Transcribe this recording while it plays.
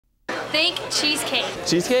Think cheesecake.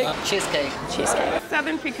 Cheesecake? Cheesecake. Cheesecake.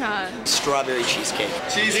 Southern pecan. Strawberry cheesecake.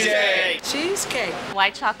 Cheesecake. Cheesecake.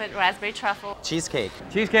 White chocolate raspberry truffle. Cheesecake.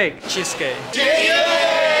 Cheesecake. Cheesecake.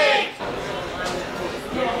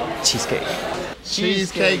 Cheesecake.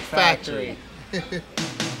 Cheesecake Factory.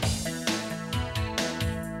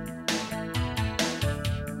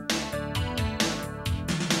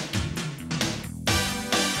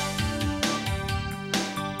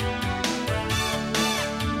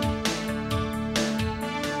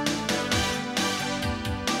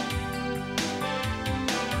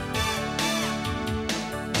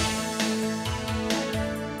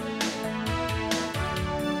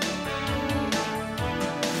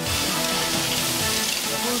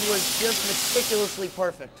 Was just meticulously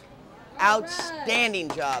perfect. Outstanding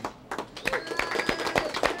job.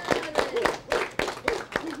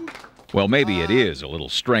 Well, maybe it is a little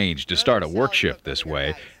strange to start a work shift this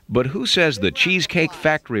way, but who says the Cheesecake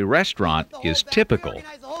Factory restaurant is typical?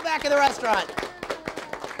 The whole back of the restaurant.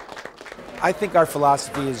 I think our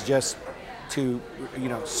philosophy is just to,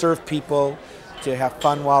 serve people, to have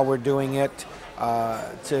fun while we're doing it,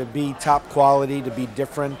 to be top quality, to be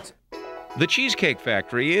different. The Cheesecake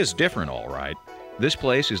Factory is different, all right. This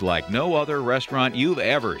place is like no other restaurant you've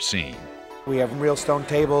ever seen. We have real stone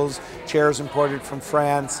tables, chairs imported from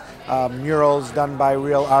France, murals done by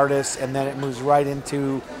real artists, and then it moves right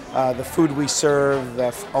into the food we serve,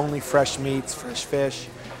 only fresh meats, fresh fish.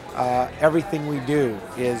 Everything we do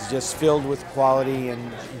is just filled with quality and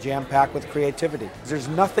jam-packed with creativity. There's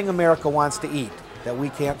nothing America wants to eat that we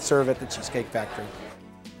can't serve at the Cheesecake Factory.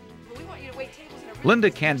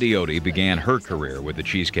 Linda Candioti began her career with the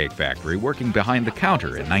Cheesecake Factory working behind the counter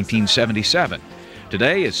in 1977.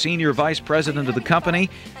 Today, as senior vice president of the company,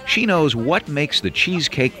 she knows what makes the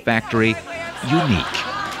Cheesecake Factory unique.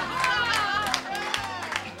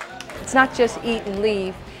 It's not just eat and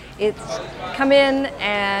leave. It's come in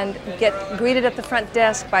and get greeted at the front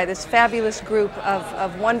desk by this fabulous group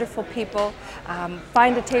of wonderful people.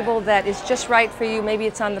 Find a table that is just right for you. Maybe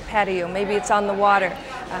it's on the patio, maybe it's on the water.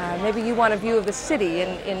 Maybe you want a view of the city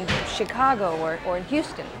in Chicago or in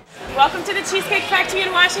Houston. Welcome to the Cheesecake Factory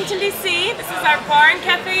in Washington, D.C. This is our bar and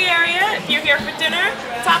cafe area. If you're here for dinner,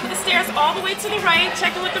 top of the stairs all the way to the right,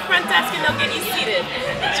 check in with the front desk and they'll get you seated.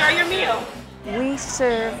 Enjoy your meal. We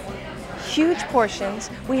serve huge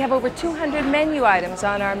portions. We have over 200 menu items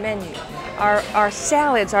on our menu. Our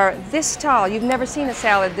salads are this tall. You've never seen a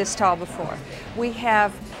salad this tall before. We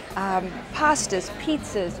have pastas,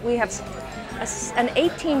 pizzas. We have an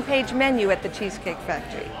 18-page menu at the Cheesecake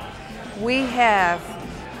Factory. We have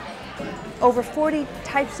over 40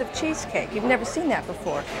 types of cheesecake. You've never seen that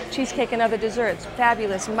before. Cheesecake and other desserts,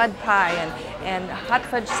 fabulous mud pie and hot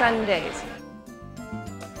fudge sundaes.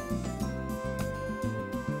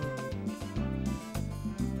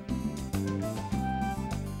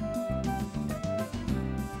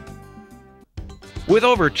 With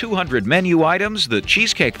over 200 menu items, the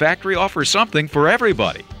Cheesecake Factory offers something for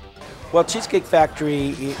everybody. Well, Cheesecake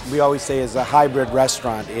Factory, we always say, is a hybrid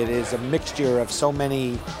restaurant. It is a mixture of so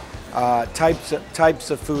many types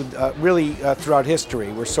of food, really throughout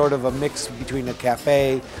history. We're sort of a mix between a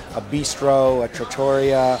cafe, a bistro, a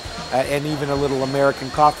trattoria, and even a little American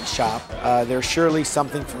coffee shop. There's surely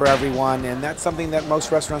something for everyone, and that's something that most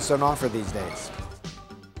restaurants don't offer these days.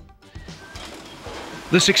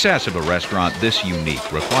 The success of a restaurant this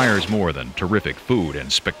unique requires more than terrific food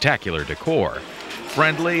and spectacular decor.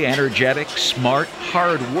 Friendly, energetic, smart,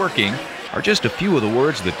 hard-working are just a few of the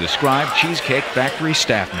words that describe Cheesecake Factory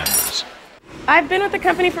staff members. I've been with the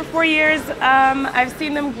company for 4 years. I've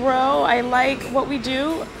seen them grow. I like what we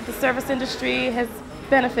do. The service industry has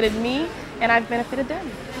benefited me, and I've benefited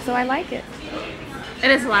them. So I like it.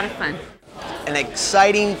 It is a lot of fun. An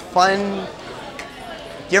exciting, fun,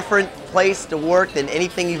 different place to work than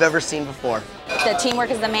anything you've ever seen before. The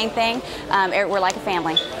teamwork is the main thing. We're like a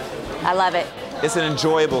family. I love it. It's an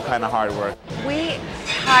enjoyable kind of hard work. We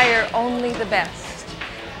hire only the best.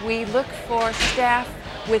 We look for staff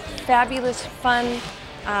with fabulous, fun,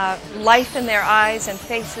 life in their eyes and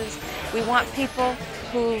faces. We want people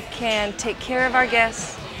who can take care of our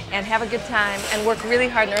guests and have a good time and work really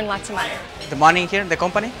hard and earn lots of money. The money here in the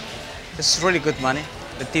company is really good money.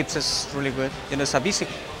 The tips is really good.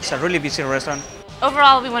 It's a really busy restaurant.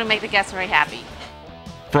 Overall, we want to make the guests very happy.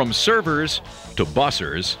 From servers to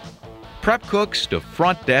bussers, prep cooks to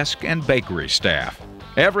front desk and bakery staff,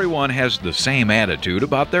 everyone has the same attitude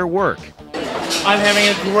about their work. I'm having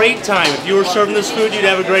a great time. If you were serving this food, you'd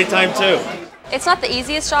have a great time too. It's not the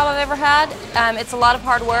easiest job I've ever had. It's a lot of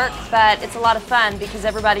hard work, but it's a lot of fun because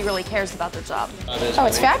everybody really cares about their job. Oh,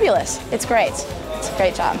 it's fabulous. It's great. It's a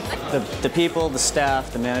great job. The people, the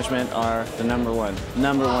staff, the management are the number one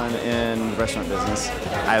in the restaurant business.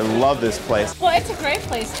 I love this place. Well, it's a great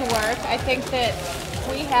place to work. I think that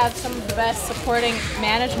we have some of the best supporting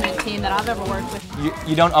management team that I've ever worked with.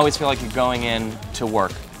 You don't always feel like you're going in to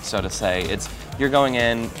work, so to say. You're going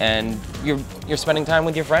in and you're spending time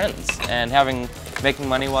with your friends and making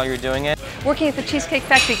money while you're doing it. Working at the Cheesecake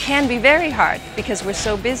Factory can be very hard because we're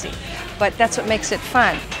so busy, but that's what makes it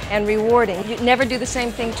fun and rewarding. You never do the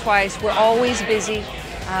same thing twice. We're always busy.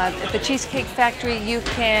 At the Cheesecake Factory, you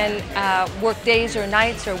can work days or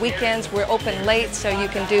nights or weekends. We're open late, so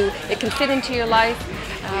it can fit into your life.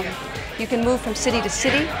 You can move from city to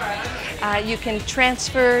city. You can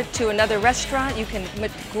transfer to another restaurant. You can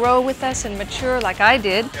grow with us and mature like I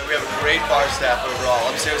did. Yeah, we have a great bar staff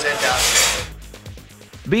overall, upstairs and downstairs.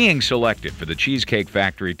 Being selected for the Cheesecake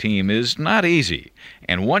Factory team is not easy,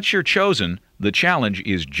 and once you're chosen, the challenge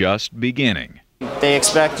is just beginning. They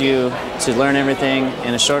expect you to learn everything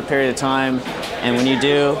in a short period of time, and when you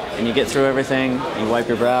do, and you get through everything, you wipe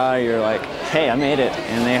your brow, you're like, hey, I made it,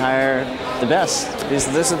 and they hire the best. This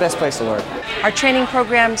is the best place to work. Our training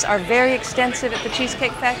programs are very extensive at the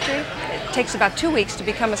Cheesecake Factory. It takes about 2 weeks to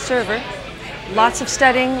become a server. Lots of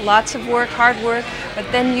studying, lots of work, hard work, but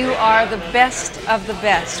then you are the best of the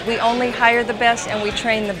best. We only hire the best and we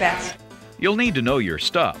train the best. You'll need to know your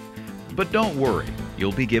stuff, but don't worry.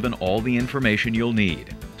 You'll be given all the information you'll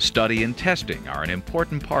need. Study and testing are an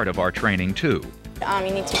important part of our training too.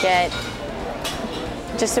 You need to get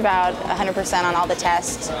just about 100% on all the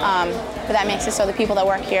tests, but that makes it so the people that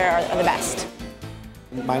work here are the best.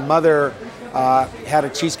 My mother had a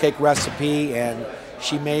cheesecake recipe, and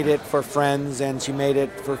she made it for friends and she made it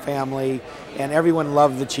for family, and everyone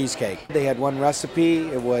loved the cheesecake. They had one recipe.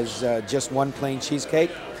 It was just one plain cheesecake,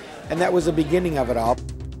 and that was the beginning of it all.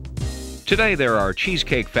 Today there are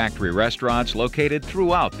Cheesecake Factory restaurants located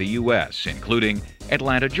throughout the U.S., including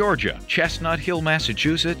Atlanta, Georgia, Chestnut Hill,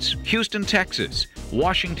 Massachusetts, Houston, Texas,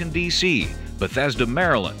 Washington, D.C., Bethesda,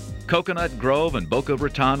 Maryland, Coconut Grove and Boca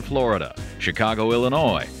Raton, Florida, Chicago,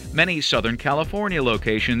 Illinois, many Southern California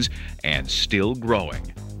locations, and still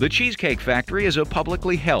growing. The Cheesecake Factory is a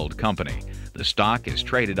publicly held company. The stock is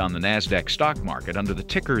traded on the NASDAQ stock market under the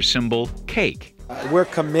ticker symbol CAKE. We're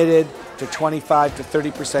committed to 25 to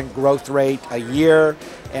 30% growth rate a year,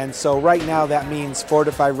 and so right now that means 4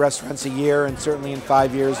 to 5 restaurants a year, and certainly in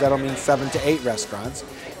 5 years that'll mean 7 to 8 restaurants.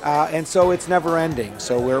 And so it's never ending.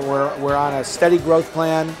 So we're on a steady growth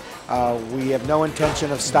plan. We have no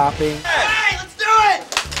intention of stopping. Hey, let's do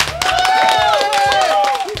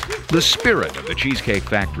it! The spirit of the Cheesecake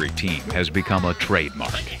Factory team has become a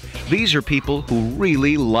trademark. These are people who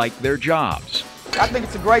really like their jobs. I think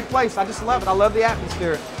it's a great place. I just love it. I love the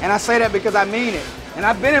atmosphere. And I say that because I mean it. And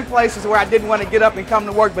I've been in places where I didn't want to get up and come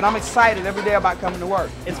to work, but I'm excited every day about coming to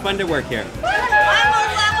work. It's fun to work here.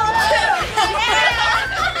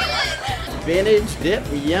 Vintage dip,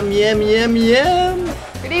 yum, yum, yum, yum.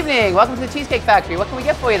 Good evening. Welcome to the Cheesecake Factory. What can we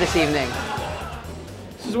get for you this evening?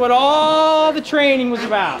 This is what all the training was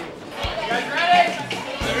about. You guys ready?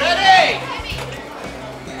 Ready!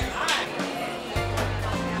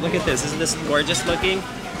 Look at this. Isn't this gorgeous looking?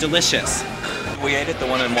 Delicious. We ate at the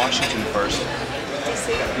one in Washington first.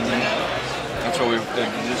 DC. That's what we did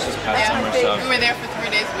this past summer. So. We were there for 3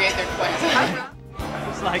 days. We ate there twice.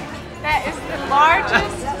 It's like... That is the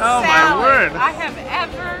largest Oh, salad my word. I have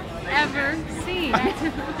ever seen.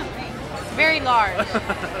 Very large.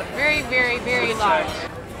 Very, very, very large.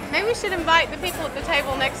 Maybe we should invite the people at the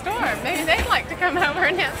table next door. Maybe they'd like to come over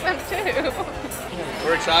and have some too.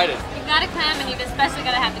 We're excited. You've got to come, and you've especially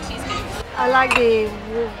got to have the cheesecake. I like the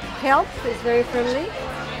help. It's very friendly.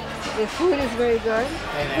 The food is very good.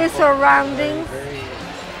 The surroundings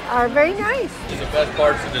are very nice. The best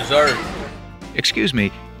part's the dessert. Excuse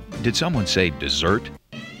me, did someone say dessert?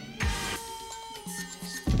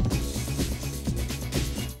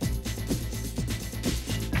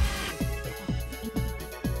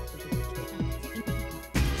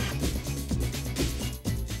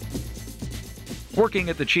 Working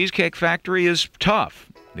at the Cheesecake Factory is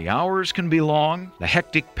tough. The hours can be long, the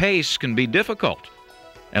hectic pace can be difficult,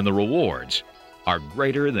 and the rewards are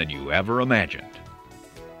greater than you ever imagined.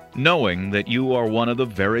 Knowing that you are one of the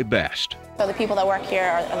very best. So the people that work here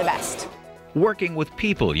are the best. Working with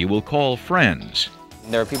people you will call friends.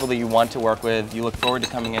 There are people that you want to work with, you look forward to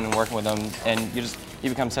coming in and working with them, and you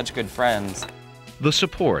become such good friends. the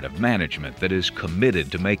support of management that is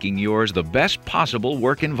committed to making yours the best possible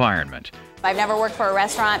work environment. I've never worked for a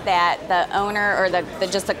restaurant that the owner or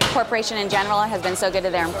just the corporation in general has been so good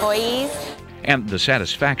to their employees. And the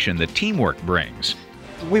satisfaction that teamwork brings.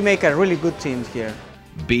 We make a really good team here.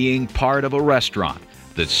 Being part of a restaurant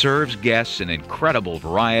that serves guests an incredible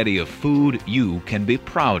variety of food you can be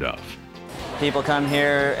proud of. People come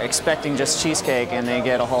here expecting just cheesecake and they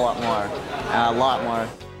get a whole lot more, a lot more.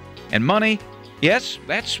 And money? Yes,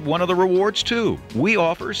 that's one of the rewards too. We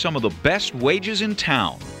offer some of the best wages in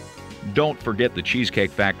town. Don't forget the Cheesecake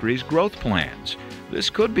Factory's growth plans. This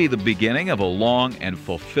could be the beginning of a long and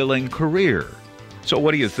fulfilling career. So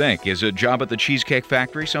what do you think? Is a job at the Cheesecake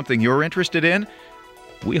Factory something you're interested in?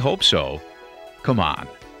 We hope so. Come on,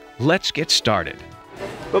 let's get started.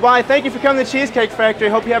 Bye-bye. Thank you for coming to the Cheesecake Factory.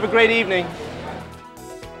 Hope you have a great evening.